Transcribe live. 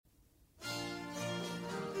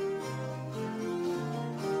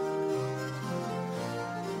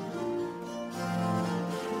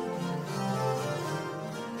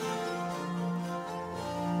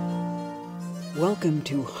Welcome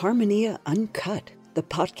to Harmonia Uncut, the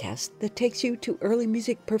podcast that takes you to early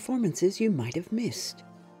music performances you might have missed.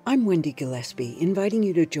 I'm Wendy Gillespie, inviting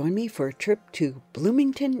you to join me for a trip to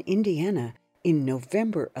Bloomington, Indiana in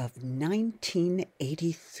November of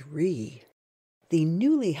 1983. The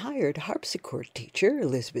newly hired harpsichord teacher,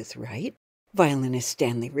 Elizabeth Wright, violinist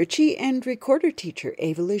Stanley Ritchie, and recorder teacher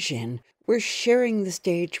Ava Lejeune were sharing the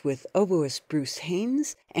stage with oboist Bruce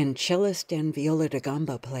Haynes and cellist and viola da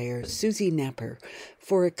gamba player Susie Napper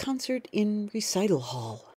for a concert in Recital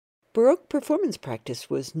Hall. Baroque performance practice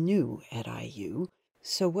was new at IU,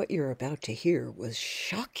 so what you're about to hear was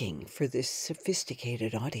shocking for this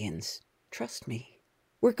sophisticated audience. Trust me.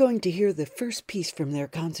 We're going to hear the first piece from their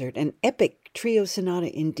concert, an epic trio sonata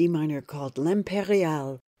in D minor called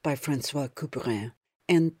L'Impériale by François Couperin,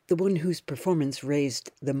 and the one whose performance raised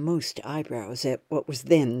the most eyebrows at what was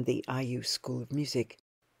then the IU School of Music.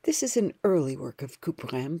 This is an early work of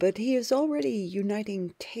Couperin, but he is already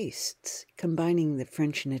uniting tastes, combining the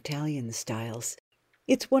French and Italian styles.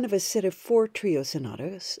 It's one of a set of 4 trio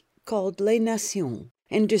sonatas called Les Nations,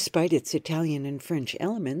 and despite its Italian and French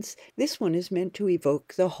elements, this one is meant to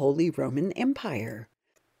evoke the Holy Roman Empire.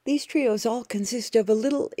 These trios all consist of a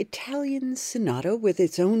little Italian sonata with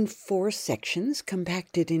its own 4 sections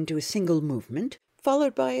compacted into a single movement,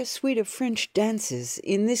 followed by a suite of French dances,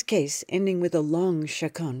 in this case ending with a long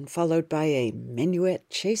chaconne followed by a minuet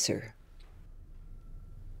chaser.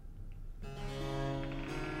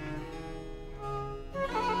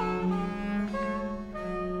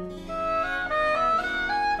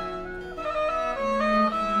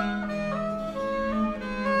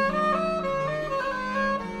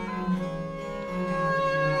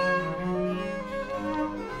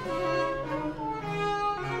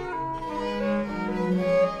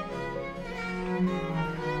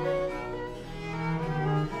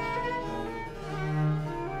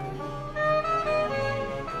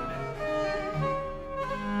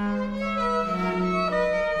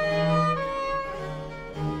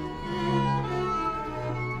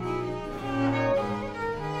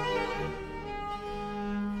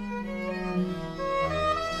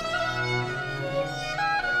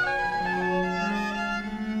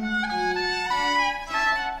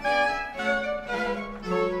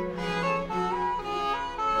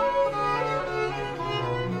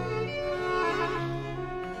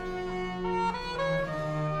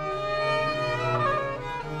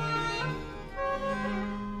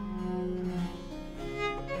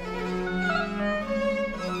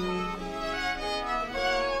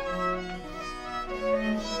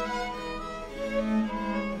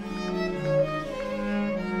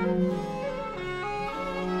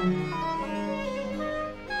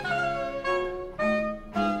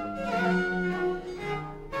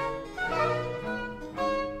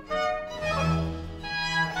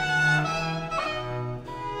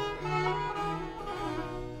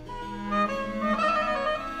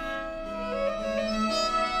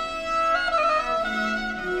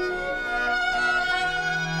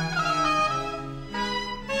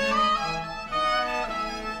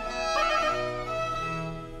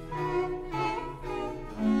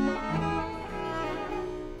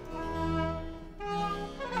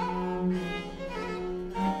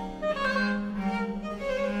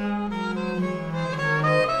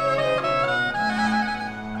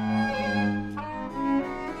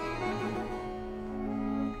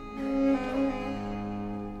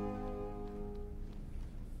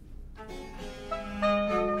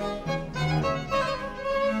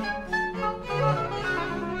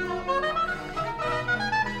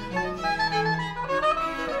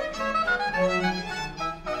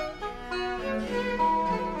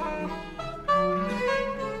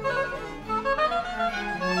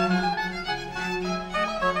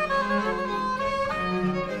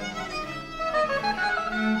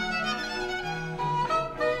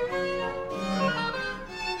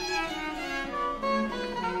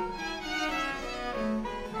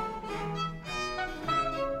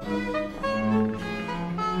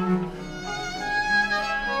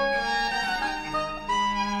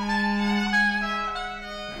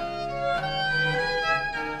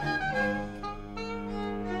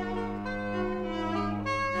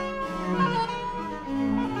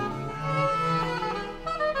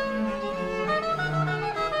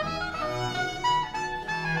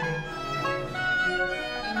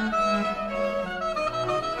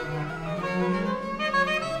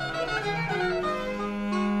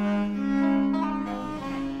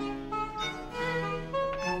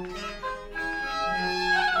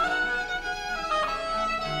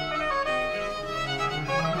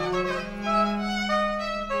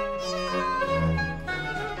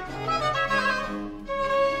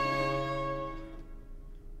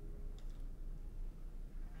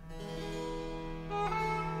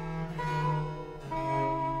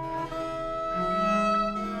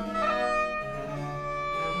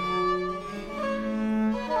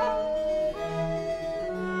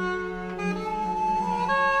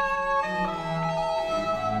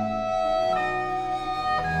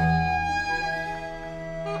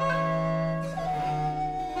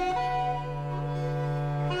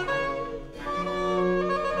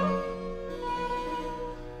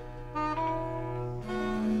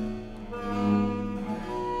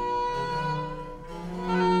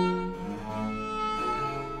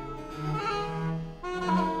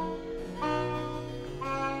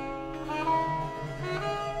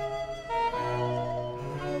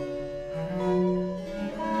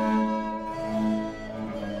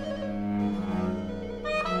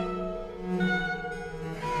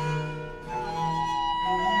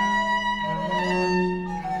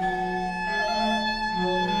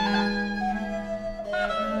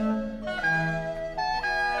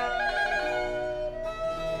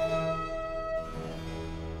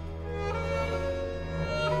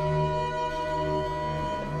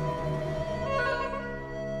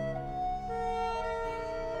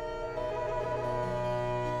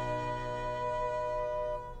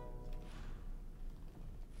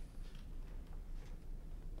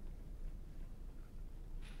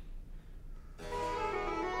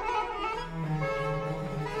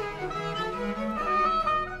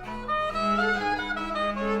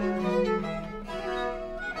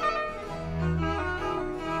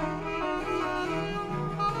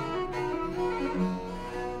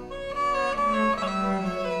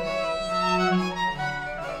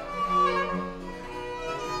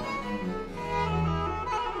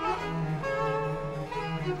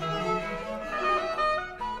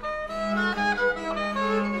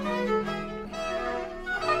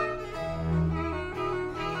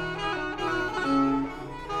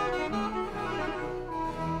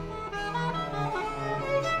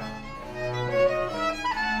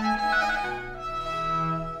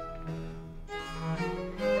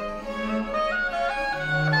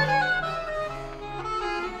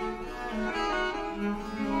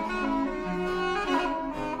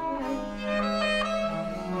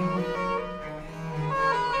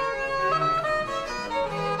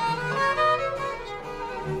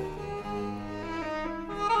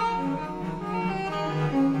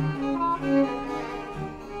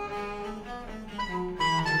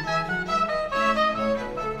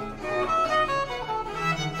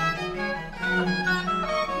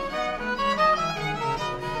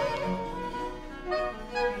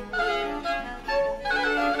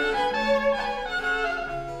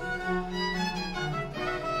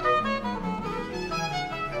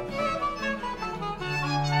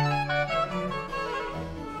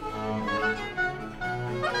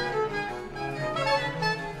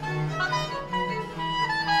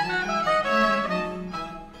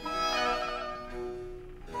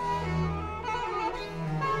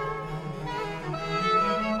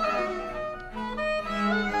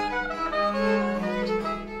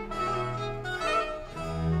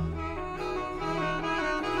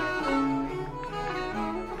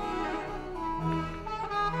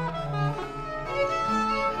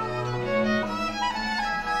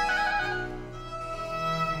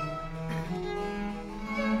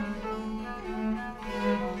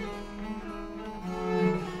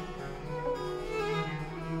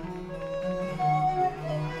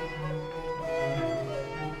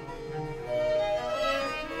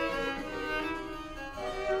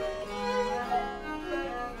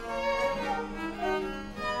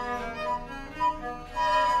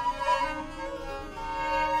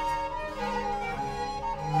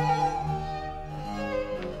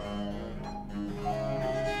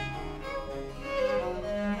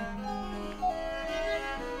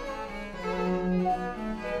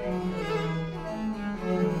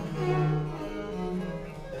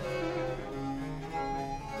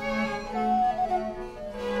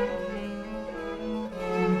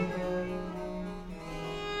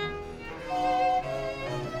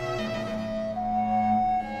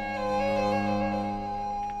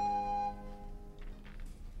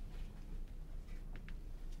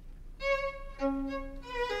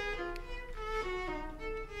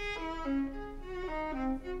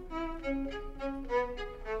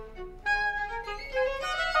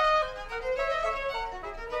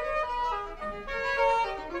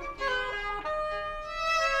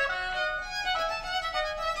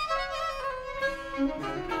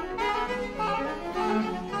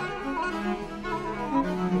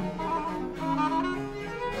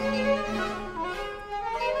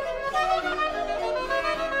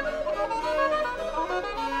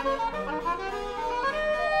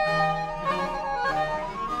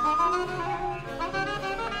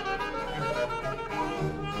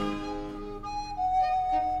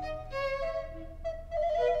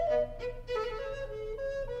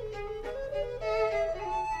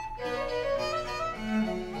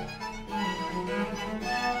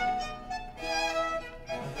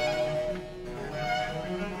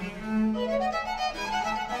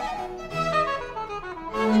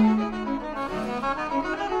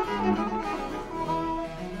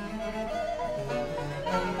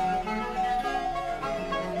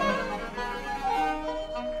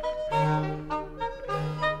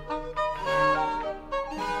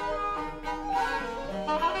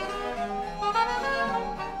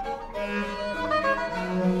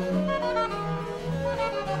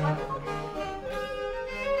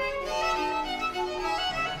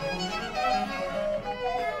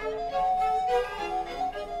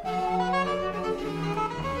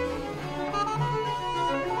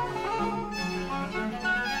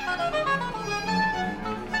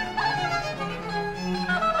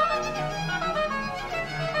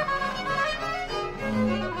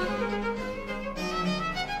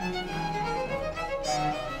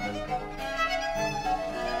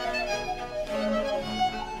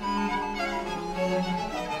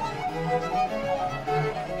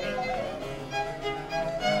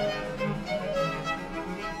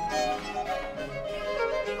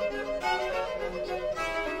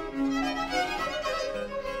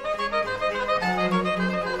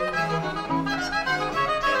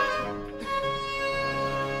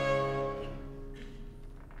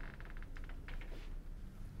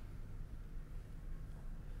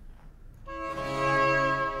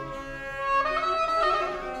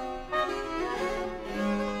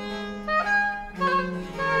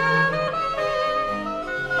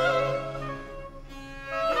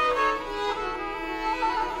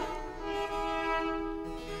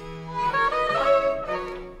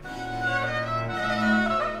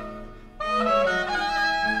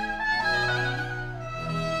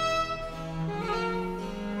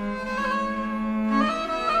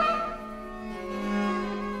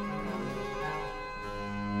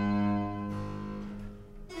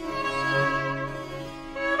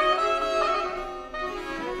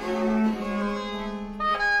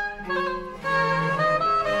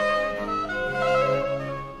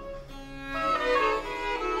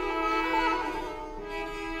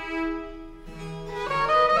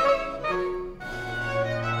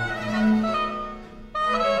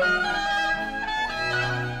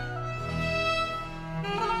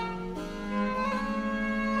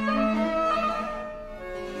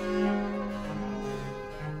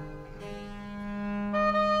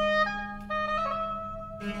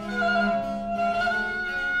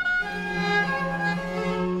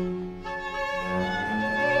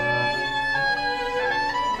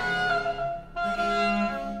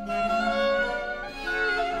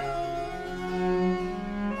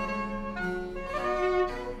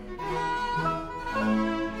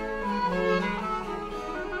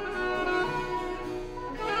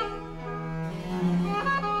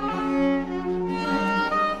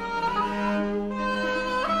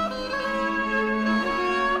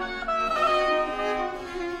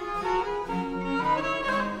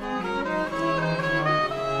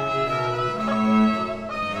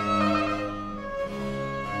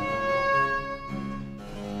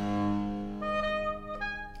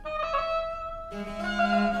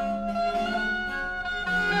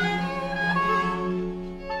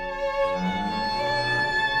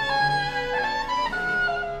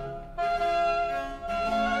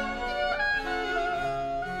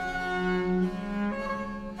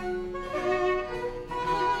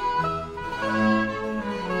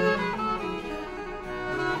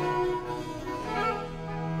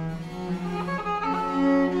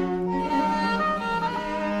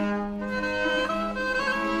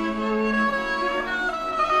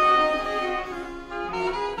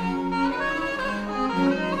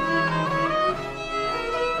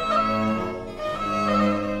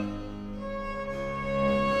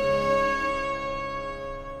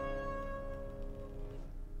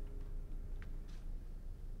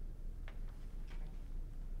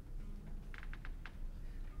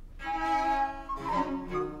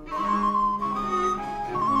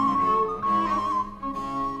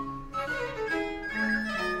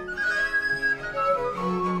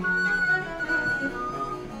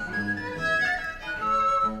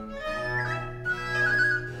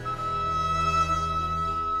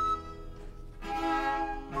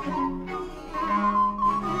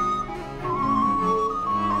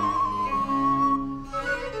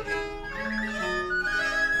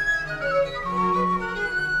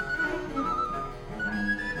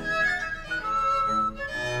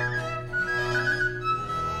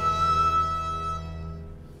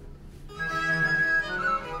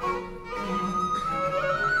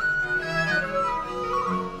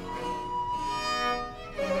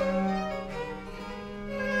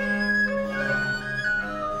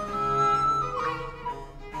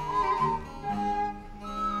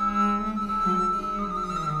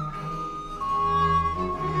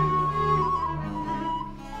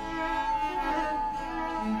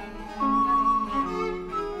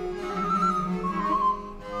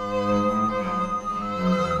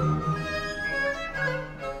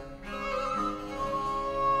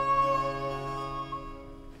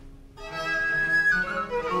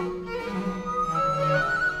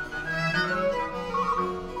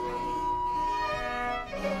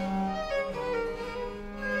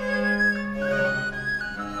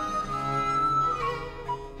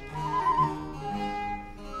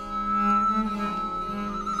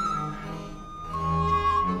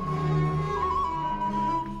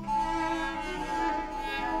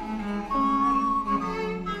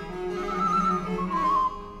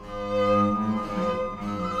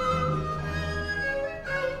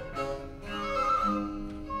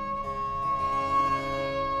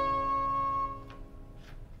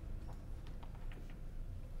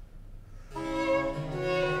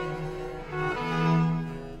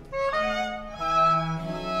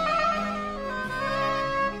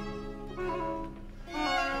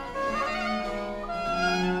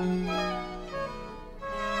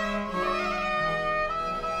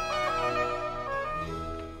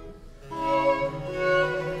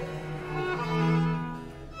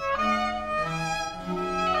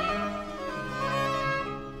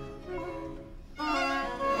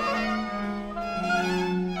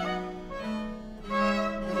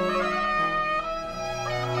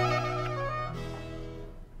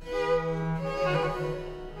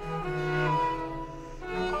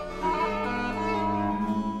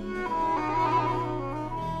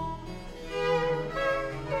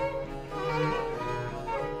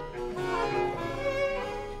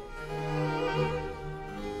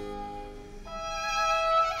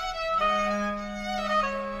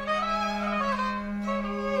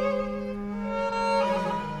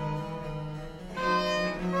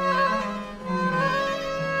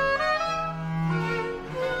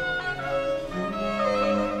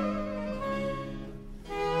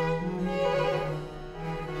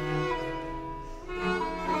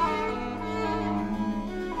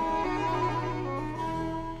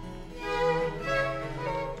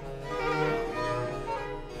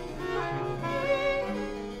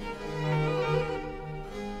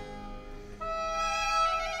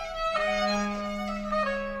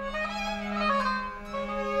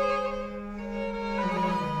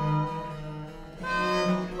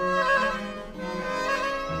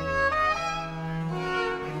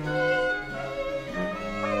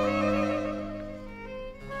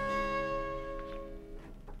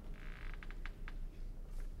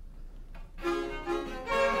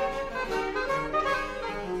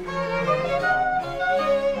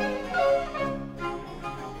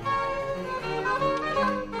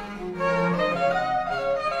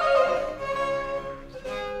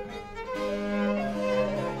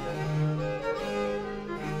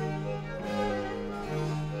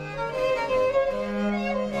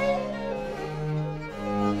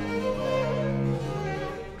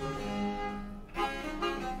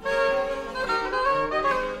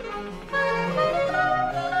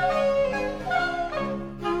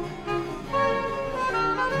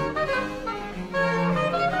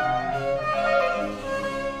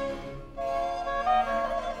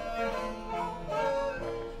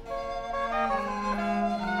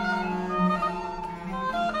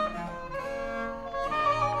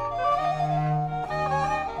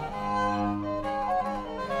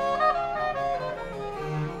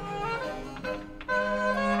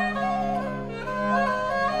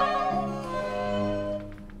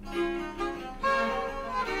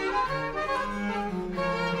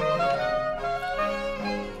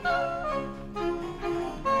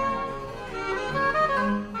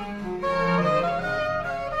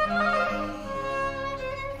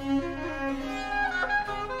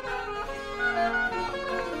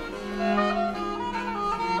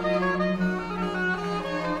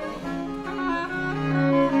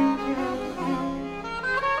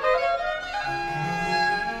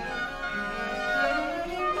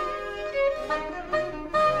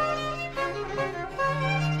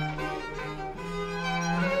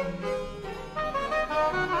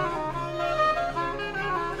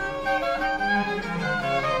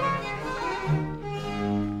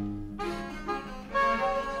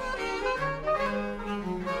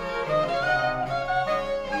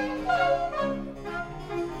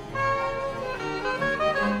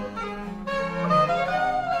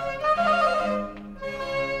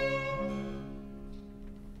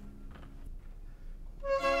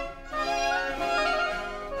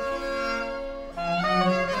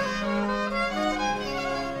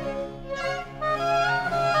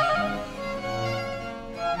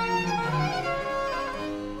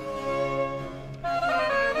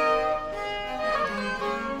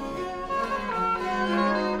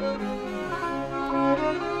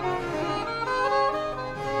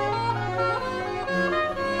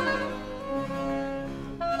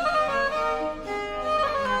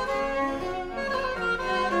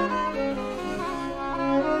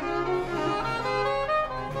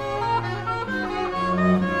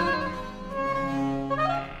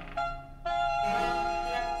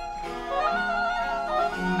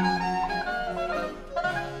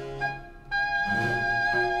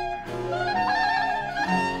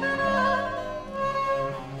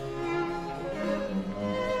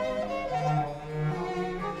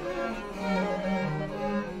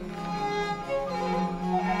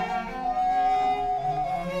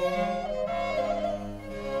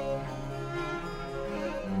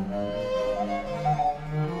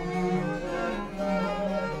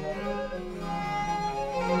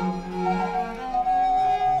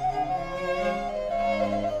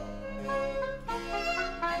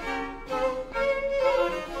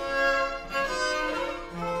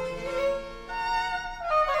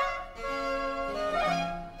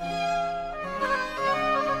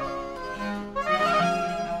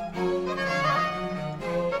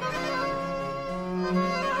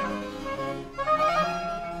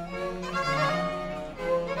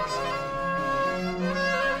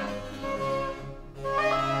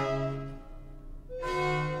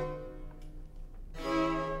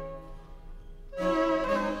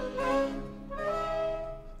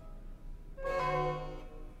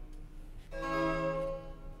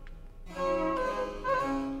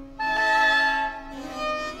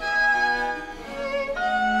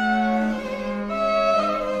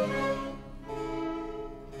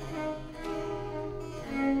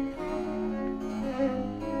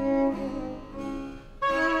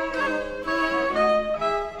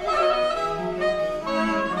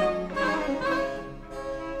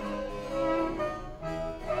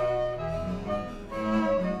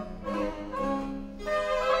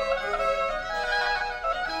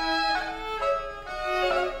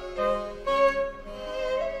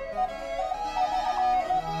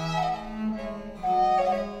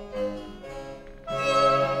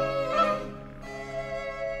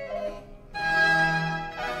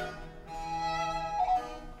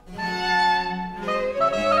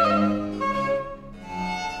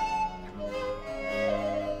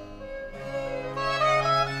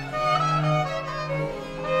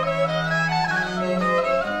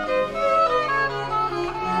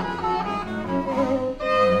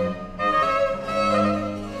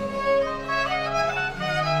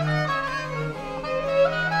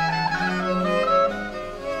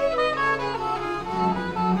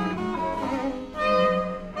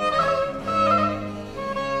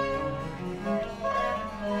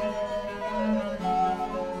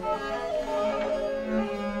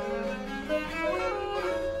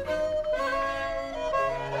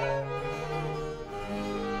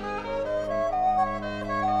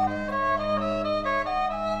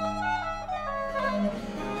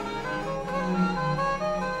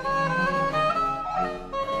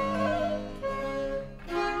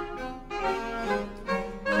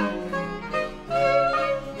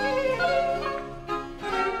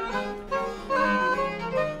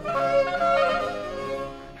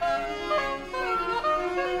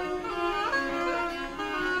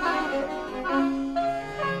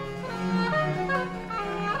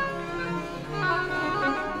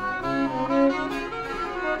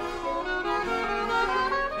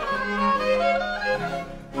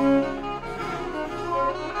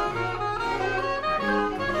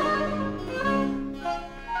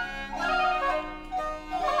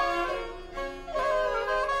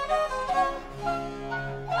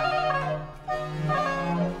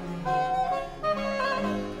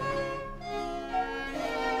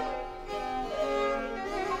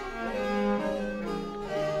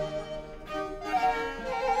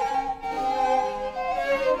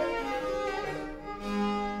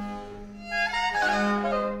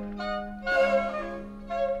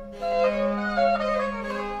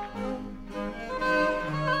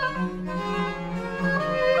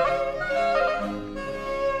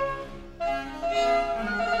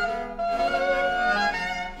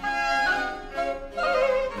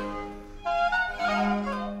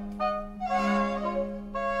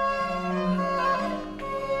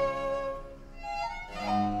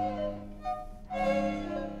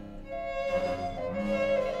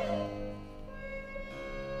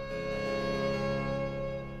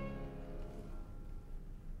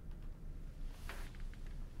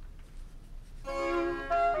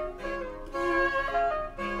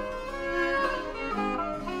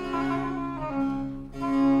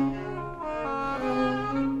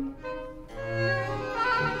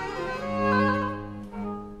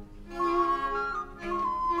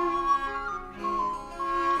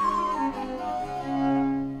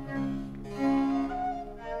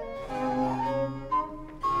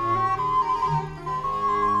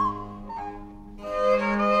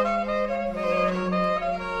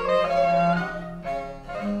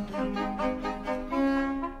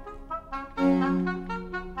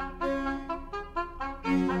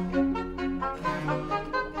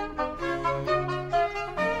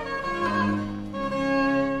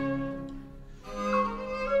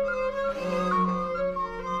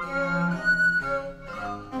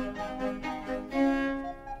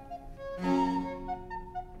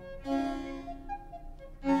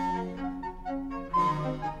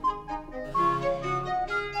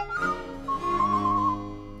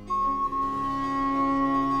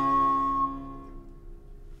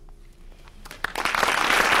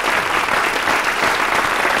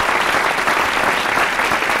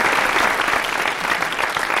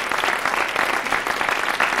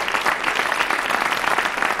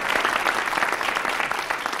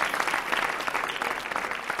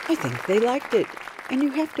 I think they liked it. And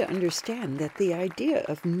you have to understand that the idea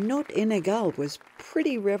of note inégale was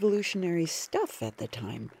pretty revolutionary stuff at the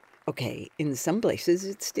time. Okay, in some places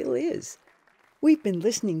it still is. We've been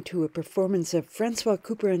listening to a performance of Francois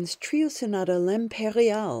Couperin's Trio Sonata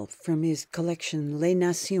L'Impériale from his collection Les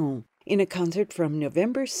Nations in a concert from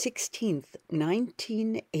November 16th,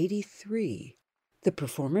 1983. The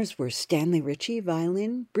performers were Stanley Ritchie,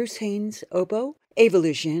 violin, Bruce Haynes, oboe, Ava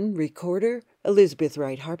Lejeune, recorder, Elizabeth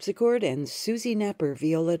Wright, harpsichord, and Susie Napper,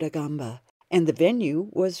 viola da gamba. And the venue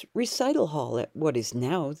was Recital Hall at what is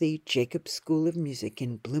now the Jacobs School of Music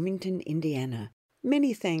in Bloomington, Indiana.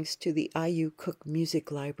 Many thanks to the I.U. Cook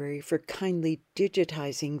Music Library for kindly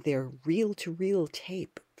digitizing their reel-to-reel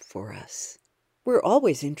tape for us. We're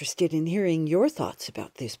always interested in hearing your thoughts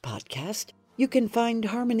about this podcast. You can find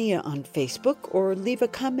Harmonia on Facebook or leave a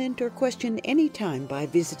comment or question anytime by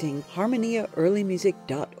visiting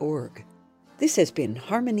harmoniaearlymusic.org. This has been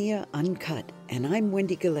Harmonia Uncut, and I'm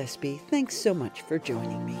Wendy Gillespie. Thanks so much for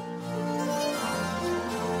joining me.